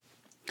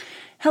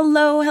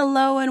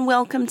Hello, and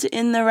welcome to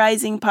In the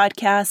Rising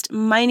podcast.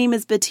 My name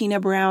is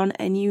Bettina Brown,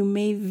 and you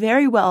may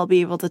very well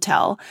be able to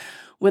tell,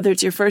 whether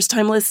it's your first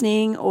time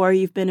listening or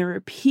you've been a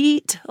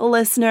repeat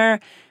listener,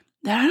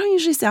 that I don't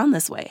usually sound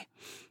this way.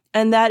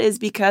 And that is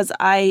because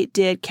I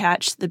did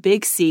catch the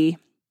big C,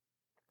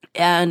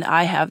 and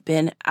I have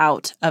been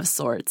out of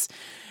sorts.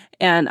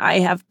 And I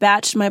have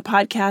batched my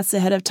podcasts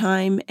ahead of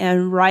time,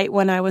 and right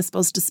when I was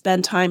supposed to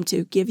spend time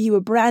to give you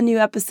a brand new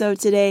episode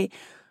today,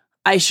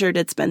 I sure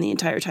did spend the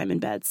entire time in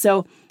bed.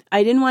 So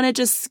I didn't want to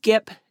just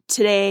skip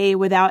today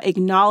without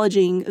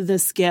acknowledging the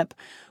skip,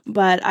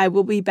 but I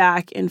will be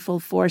back in full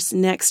force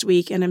next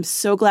week. And I'm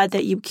so glad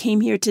that you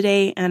came here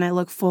today, and I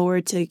look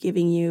forward to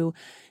giving you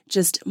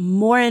just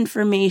more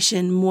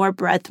information, more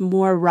breadth,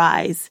 more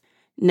rise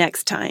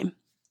next time.